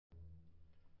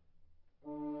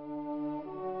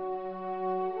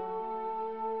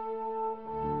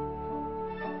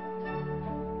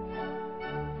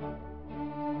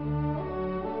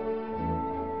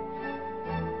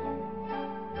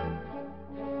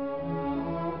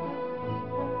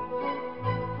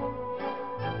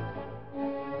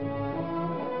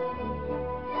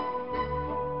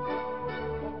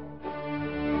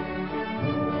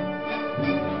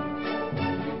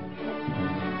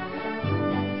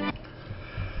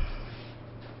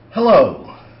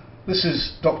Hello, this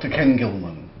is Dr. Ken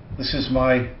Gilman. This is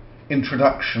my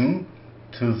introduction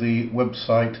to the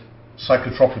website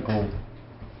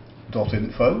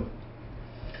PsychoTropical.info,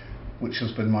 which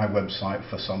has been my website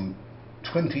for some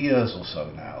 20 years or so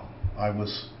now. I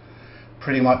was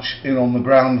pretty much in on the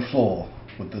ground floor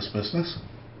with this business.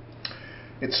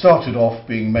 It started off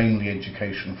being mainly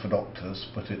education for doctors,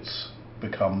 but it's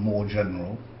become more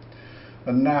general,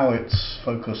 and now it's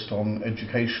focused on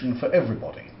education for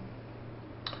everybody.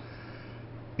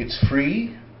 It's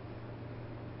free,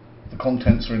 the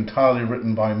contents are entirely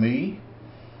written by me,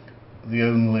 the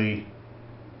only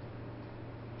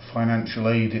financial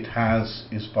aid it has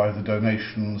is by the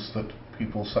donations that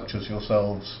people such as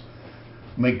yourselves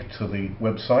make to the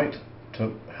website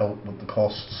to help with the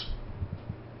costs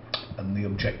and the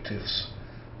objectives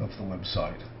of the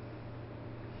website.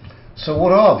 So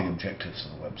what are the objectives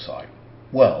of the website?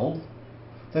 Well,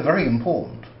 they're very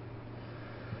important.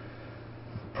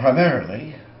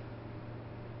 Primarily,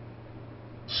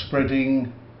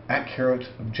 spreading accurate,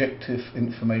 objective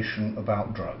information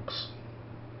about drugs.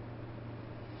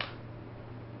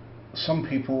 Some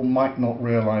people might not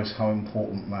realise how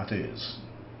important that is.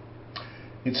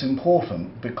 It's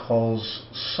important because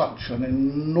such an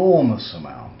enormous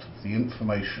amount of the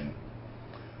information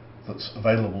that's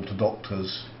available to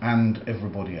doctors and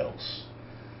everybody else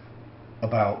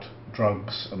about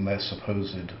drugs and their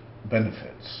supposed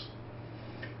benefits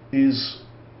is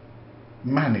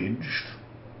managed,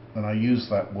 and I use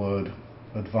that word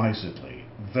advisedly,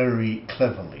 very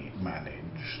cleverly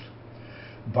managed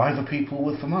by the people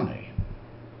with the money.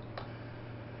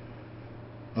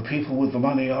 The people with the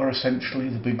money are essentially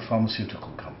the big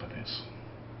pharmaceutical companies.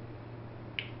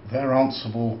 They're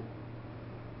answerable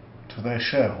to their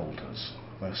shareholders,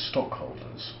 their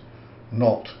stockholders,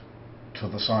 not to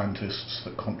the scientists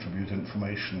that contribute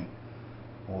information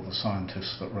or the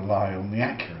scientists that rely on the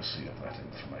accuracy of that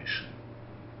information.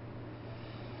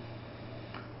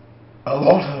 A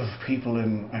lot of people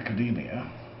in academia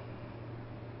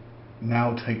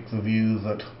now take the view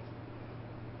that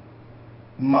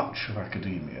much of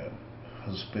academia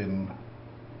has been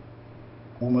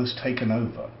almost taken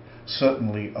over,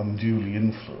 certainly unduly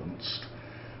influenced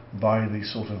by the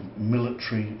sort of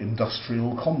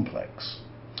military-industrial complex.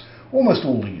 Almost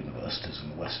all the universities in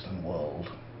the Western world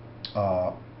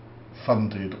are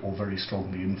funded or very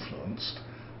strongly influenced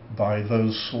by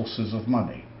those sources of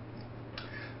money.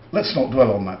 Let's not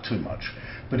dwell on that too much,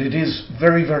 but it is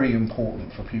very, very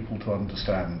important for people to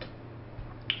understand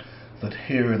that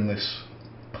here in this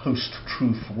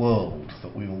post-truth world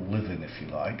that we all live in, if you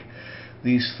like,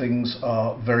 these things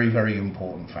are very, very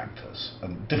important factors.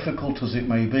 And difficult as it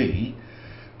may be,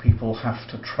 people have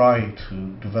to try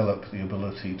to develop the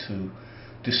ability to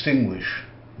distinguish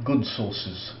good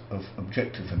sources of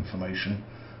objective information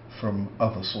from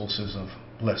other sources of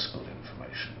less good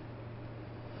information.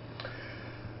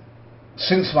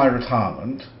 Since my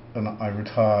retirement, and I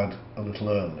retired a little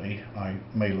early, I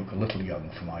may look a little young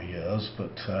for my years,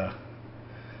 but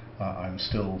I'm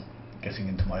still getting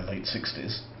into my late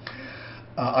 60s.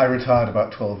 I retired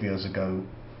about 12 years ago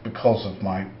because of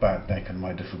my bad neck and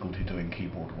my difficulty doing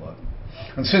keyboard work.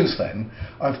 And since then,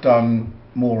 I've done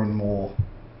more and more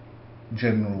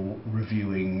general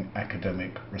reviewing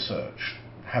academic research,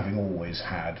 having always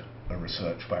had a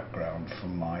research background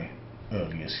from my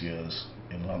earliest years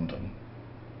in London.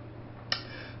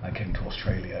 I came to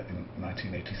Australia in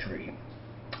 1983.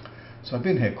 So I've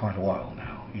been here quite a while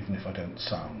now, even if I don't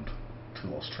sound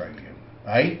too Australian.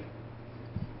 Eh?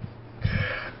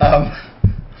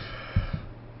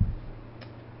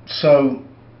 So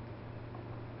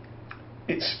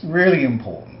it's really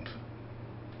important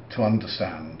to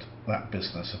understand that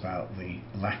business about the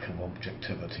lack of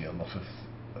objectivity a lot of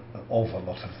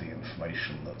the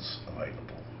information that's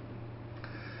available.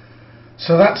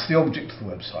 So that's the object of the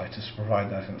website, is to provide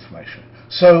that information.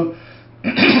 So,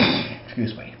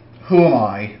 excuse me, who am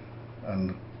I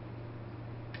and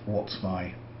what's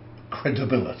my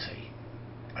credibility?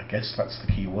 I guess that's the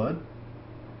key word.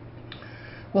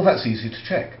 Well, that's easy to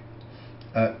check.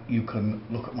 You can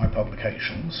look at my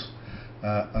publications,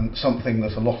 and something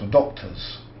that a lot of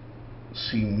doctors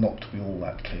seem not to be all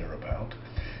that clear about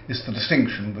is the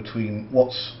distinction between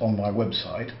what's on my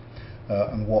website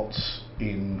and what's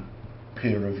in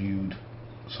peer-reviewed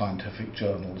scientific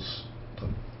journals, the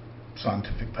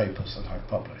scientific papers that I've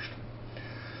published.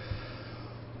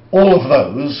 All of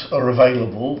those are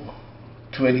available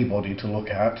to anybody to look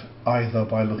at, either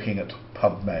by looking at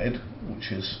PubMed,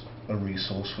 which is a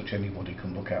resource which anybody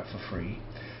can look at for free,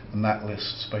 and that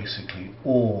lists basically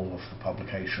all of the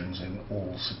publications in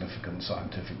all significant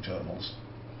scientific journals.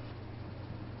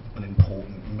 An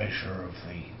important measure of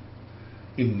the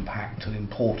impact and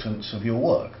importance of your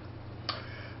work.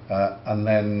 And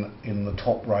then in the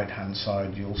top right hand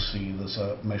side you'll see there's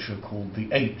a measure called the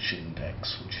H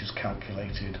index, which is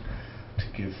calculated to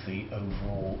give the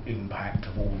overall impact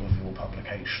of all of your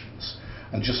publications.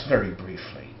 And just very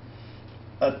briefly,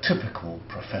 a typical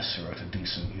professor at a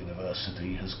decent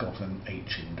university has got an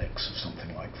H index of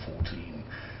something like 14,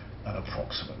 and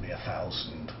approximately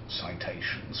 1,000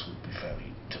 citations would be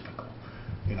fairly typical.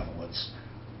 In other words,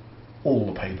 all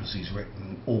the papers he's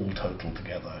written, all total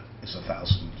together, is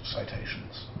 1,000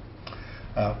 citations.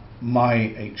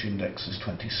 My H index is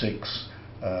 26,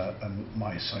 and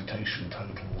my citation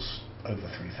total's over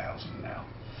 3,000 now.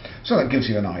 So that gives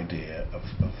you an idea of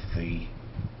the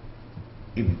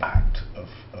impact of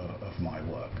my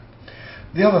work.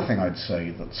 The other thing I'd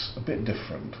say that's a bit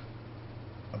different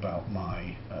about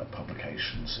my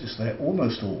publications is they're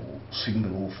almost all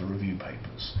single author review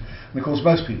papers. And of course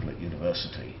most people at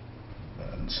university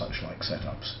and such like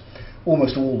setups,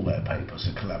 almost all their papers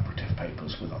are collaborative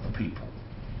papers with other people.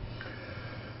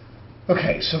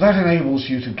 Okay, so that enables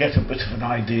you to get a bit of an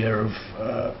idea of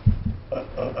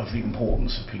the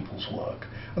importance of people's work,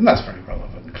 and that's very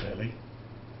relevant, clearly.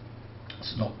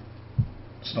 It's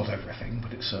not everything,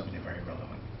 but it's certainly very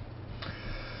relevant.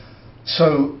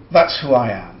 So that's who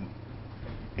I am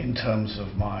in terms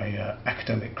of my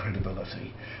academic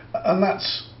credibility, and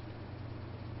that's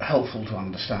helpful to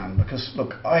understand because,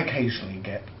 look, I occasionally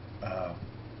get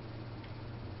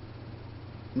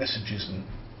messages and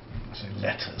I say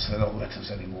letters, they're not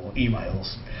letters anymore,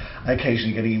 emails. I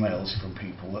occasionally get emails from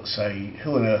people that say,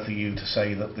 who on earth are you to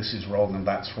say that this is wrong and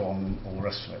that's wrong and all the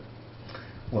rest of it?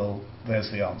 Well, there's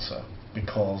the answer,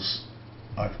 because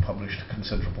I've published a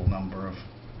considerable number of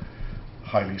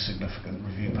highly significant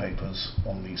review papers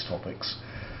on these topics.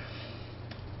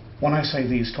 When I say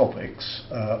these topics,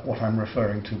 what I'm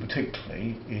referring to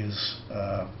particularly is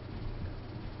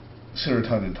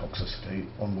serotonin toxicity,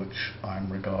 on which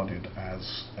I'm regarded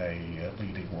as a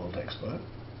leading world expert,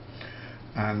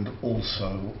 and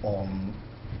also on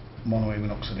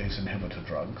monoamine oxidase inhibitor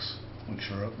drugs, which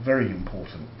are a very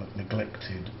important but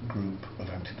neglected group of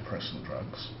antidepressant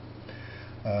drugs,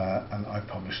 and I've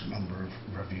published a number of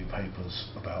review papers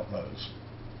about those.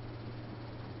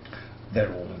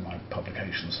 They're all in my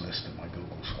publications list in my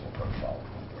Google Scholar profile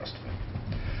and all the rest of it.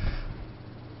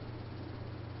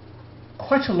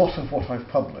 Quite a lot of what I've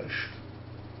published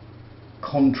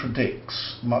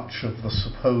contradicts much of the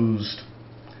supposed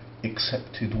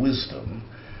accepted wisdom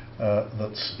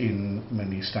that's in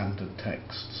many standard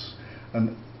texts.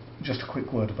 And just a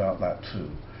quick word about that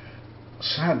too.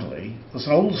 Sadly, there's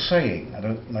an old saying, I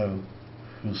don't know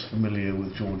who's familiar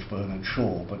with George Bernard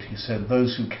Shaw, but he said,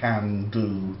 those who can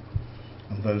do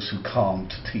and those who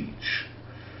can't teach.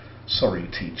 Sorry,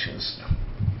 teachers.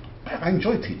 I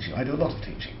enjoy teaching, I do a lot of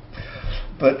teaching.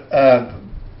 But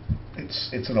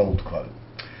it's an old quote.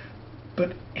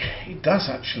 But it does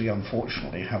actually,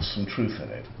 unfortunately, have some truth in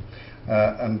it.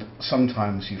 And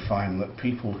sometimes you find that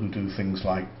people who do things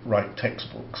like write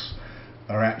textbooks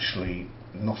are actually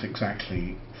not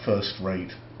exactly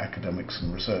first-rate academics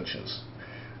and researchers.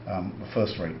 The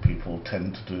first-rate people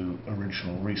tend to do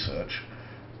original research,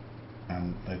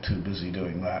 and they're too busy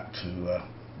doing that to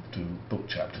do book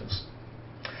chapters.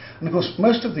 And of course,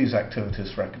 most of these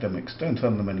activities for academics don't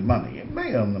earn them any money. It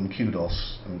may earn them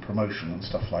kudos and promotion and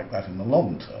stuff like that in the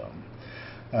long term,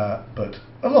 but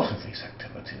a lot of these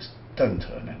activities don't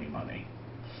earn any money,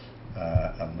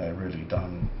 and they're really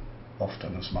done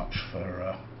often as much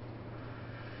for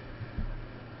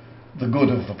the good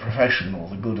of the profession or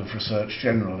the good of research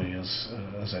generally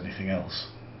as anything else.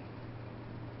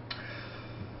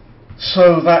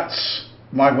 So that's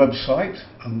my website,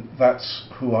 and that's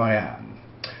who I am.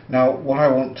 Now, what I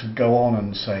want to go on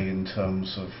and say in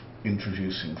terms of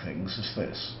introducing things is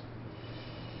this.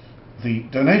 The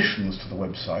donations to the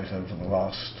website over the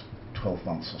last 12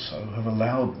 months or so have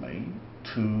allowed me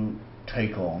to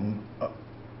take on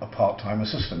a part-time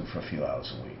assistant for a few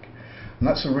hours a week. And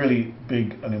that's a really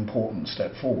big and important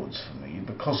step forwards for me.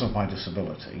 Because of my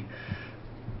disability,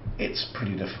 it's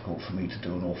pretty difficult for me to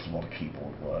do an awful lot of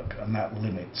keyboard work, and that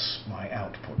limits my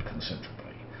output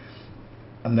considerably.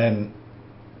 And then,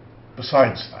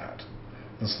 besides that,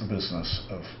 there's the business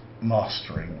of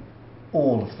mastering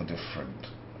all of the different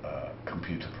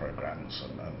computer programs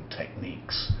and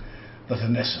techniques that are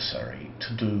necessary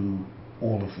to do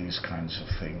all of these kinds of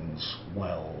things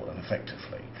well and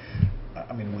effectively.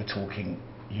 I mean, we're talking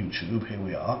YouTube, here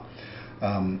we are,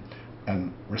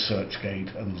 and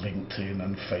ResearchGate and LinkedIn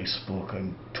and Facebook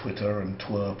and Twitter and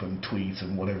Twerp and Tweet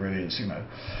and whatever it is, you know,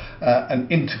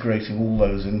 and integrating all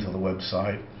those into the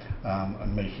website,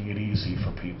 and making it easy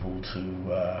for people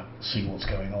to see what's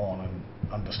going on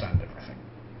and understand everything.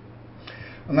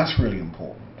 And that's really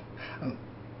important. And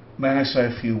may I say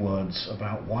a few words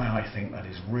about why I think that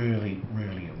is really,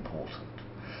 really important.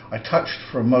 I touched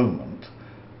for a moment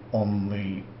on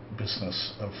the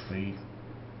business of the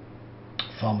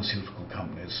pharmaceutical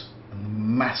companies and the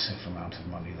massive amount of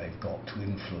money they've got to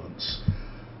influence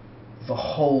the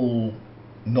whole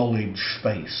knowledge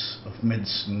space of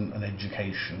medicine and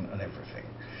education and everything.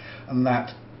 And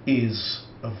that is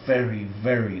a very,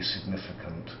 very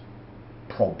significant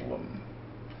problem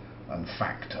and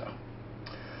factor.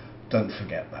 Don't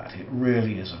forget that. It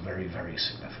really is a very, very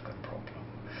significant problem.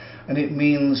 And it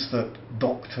means that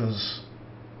doctors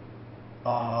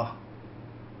are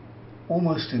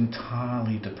almost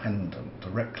entirely dependent,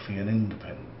 directly and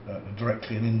indirectly,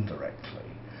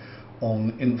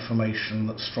 on information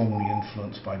that's strongly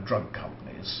influenced by drug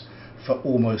companies for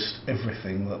almost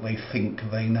everything that they think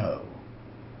they know.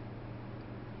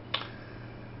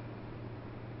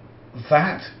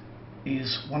 That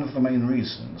is one of the main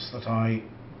reasons that I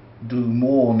do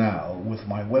more now with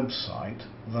my website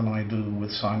than I do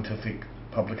with scientific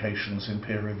publications in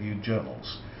peer-reviewed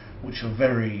journals, which are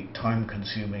very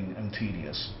time-consuming and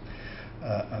tedious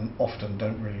and often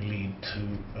don't really lead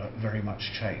to very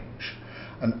much change.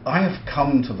 And I have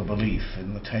come to the belief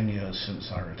in the 10 years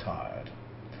since I retired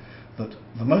that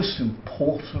the most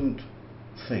important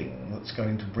thing that's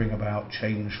going to bring about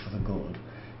change for the good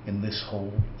in this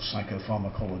whole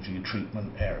psychopharmacology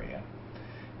treatment area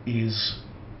is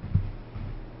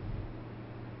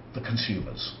the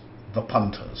consumers, the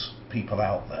punters, people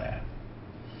out there,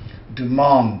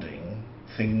 demanding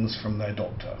things from their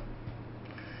doctor.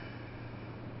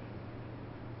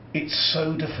 It's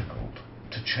so difficult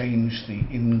to change the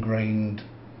ingrained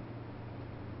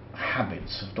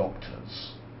habits of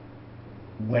doctors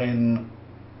when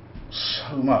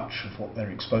so much of what they're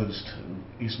exposed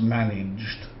to is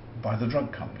managed by the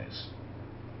drug companies.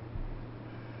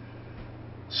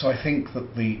 So I think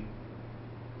that the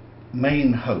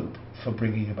main hope for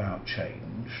bringing about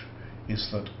change is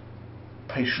that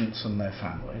patients and their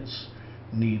families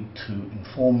need to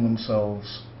inform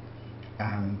themselves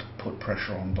and put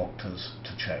pressure on doctors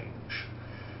to change.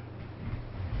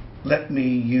 Let me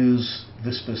use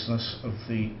this business of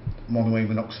the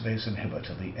monoamine oxidase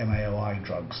inhibitor, the MAOI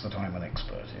drugs that I'm an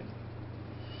expert in.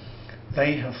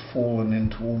 They have fallen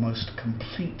into almost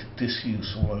complete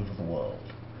disuse all over the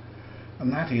world.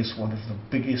 And that is one of the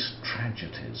biggest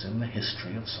tragedies in the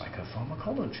history of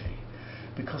psychopharmacology,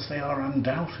 because they are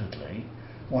undoubtedly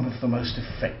one of the most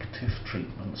effective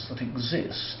treatments that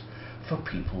exist for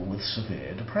people with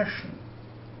severe depression.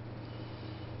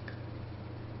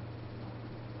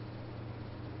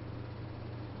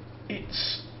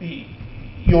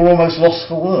 You're almost lost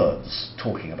for words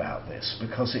talking about this,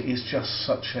 because it is just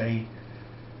such an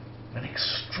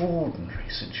extraordinary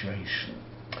situation.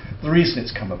 The reason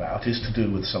it's come about is to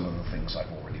do with some of the things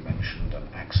I've already mentioned, and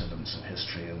accidents in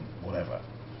history and whatever.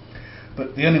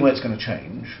 But the only way it's going to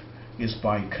change is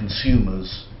by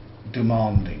consumers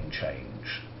demanding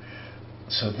change.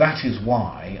 So that is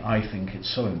why I think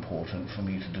it's so important for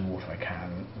me to do what I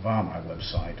can via my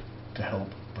website to help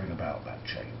bring about that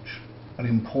change. An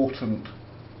important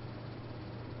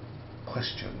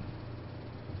question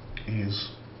is,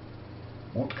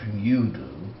 what can you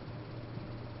do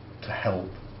to help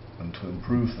and to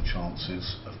improve the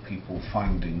chances of people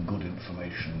finding good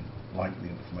information like the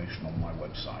information on my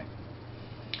website?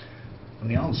 And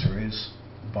the answer is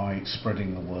by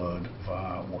spreading the word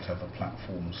via whatever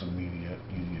platforms and media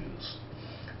you use.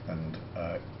 And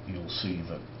you'll see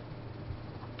that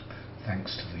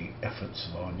thanks to the efforts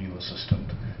of our new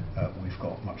assistant, we've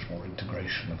got much more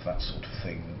integration of that sort of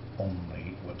thing on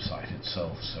the website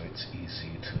itself, so it's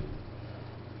easy to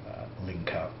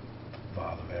link up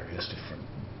via the various different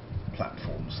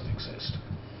platforms that exist.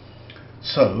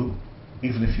 So,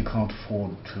 even if you can't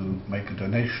afford to make a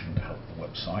donation to help the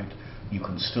website, you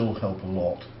can still help a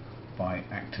lot by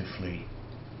actively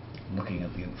looking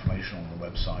at the information on the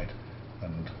website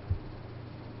and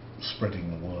spreading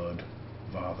the word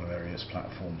via the various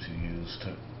platforms you use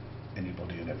to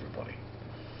anybody and everybody.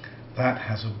 That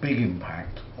has a big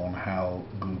impact on how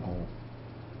Google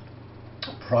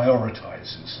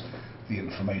prioritizes the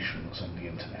information that's on the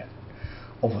internet.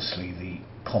 Obviously the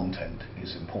content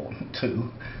is important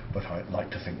too, but I like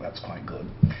to think that's quite good.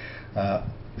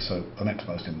 So the next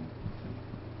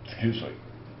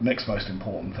most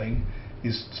important thing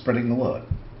is spreading the word.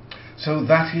 So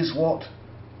that is what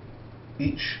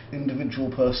each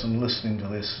individual person listening to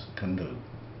this can do.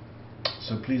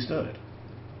 So please do it.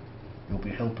 You'll be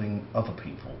helping other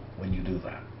people when you do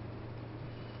that.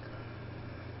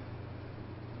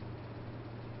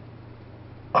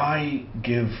 I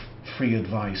give free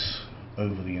advice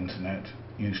over the internet,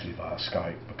 usually via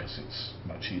Skype because it's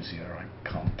much easier. I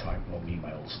can't type long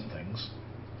emails and things,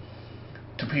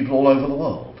 to people all over the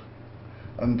world.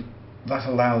 And that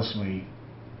allows me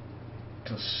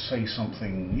to say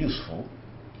something useful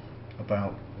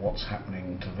about what's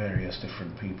happening to various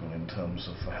different people in terms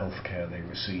of the healthcare they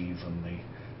receive and the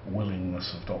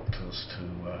willingness of doctors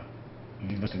to,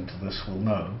 you listening to this will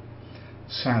know,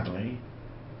 sadly,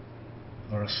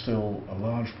 there are still a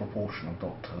large proportion of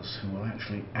doctors who will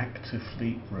actually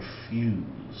actively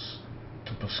refuse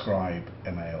to prescribe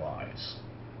MAOIs.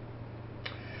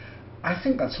 I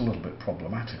think that's a little bit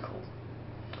problematical.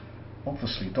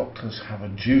 Obviously, doctors have a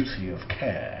duty of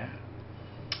care,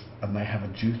 and they have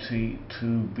a duty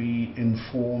to be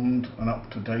informed and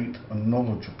up to date and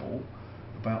knowledgeable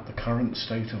about the current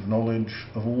state of knowledge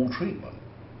of all treatment.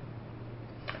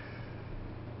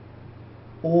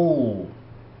 All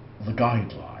the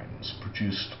guidelines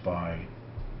produced by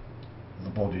the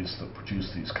bodies that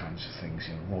produce these kinds of things,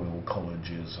 royal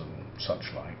colleges and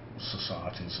such like,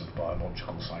 societies of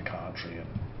biological psychiatry and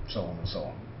so on and so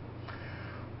on,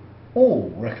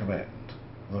 all recommend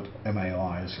that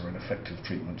MAOIs are an effective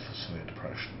treatment for severe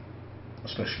depression,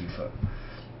 especially for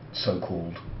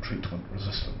so-called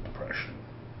treatment-resistant depression.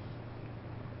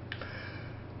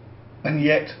 And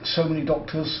yet so many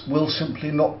doctors will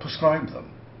simply not prescribe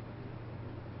them.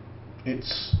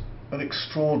 It's an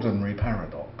extraordinary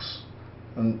paradox,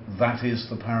 and that is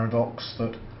the paradox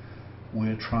that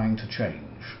we're trying to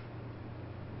change.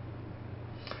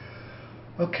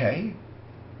 Okay,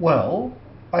 well,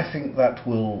 I think that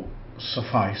will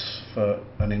suffice for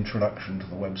an introduction to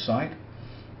the website,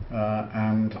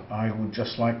 and I would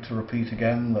just like to repeat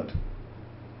again that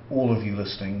all of you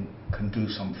listening can do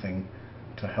something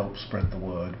to help spread the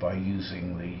word by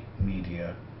using the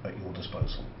media at your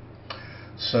disposal.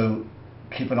 So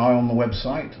keep an eye on the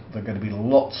website. There are going to be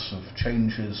lots of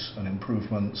changes and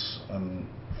improvements and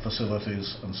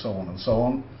facilities and so on and so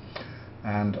on,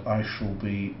 and I shall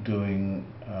be doing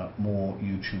more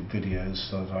YouTube videos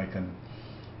so that I can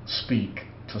speak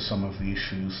to some of the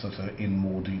issues that are in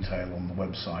more detail on the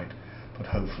website, but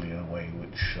hopefully in a way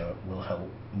which will help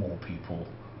more people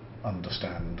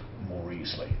understand more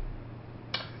easily.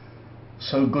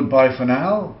 So goodbye for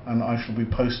now, and I shall be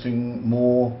posting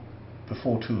more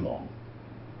before too long.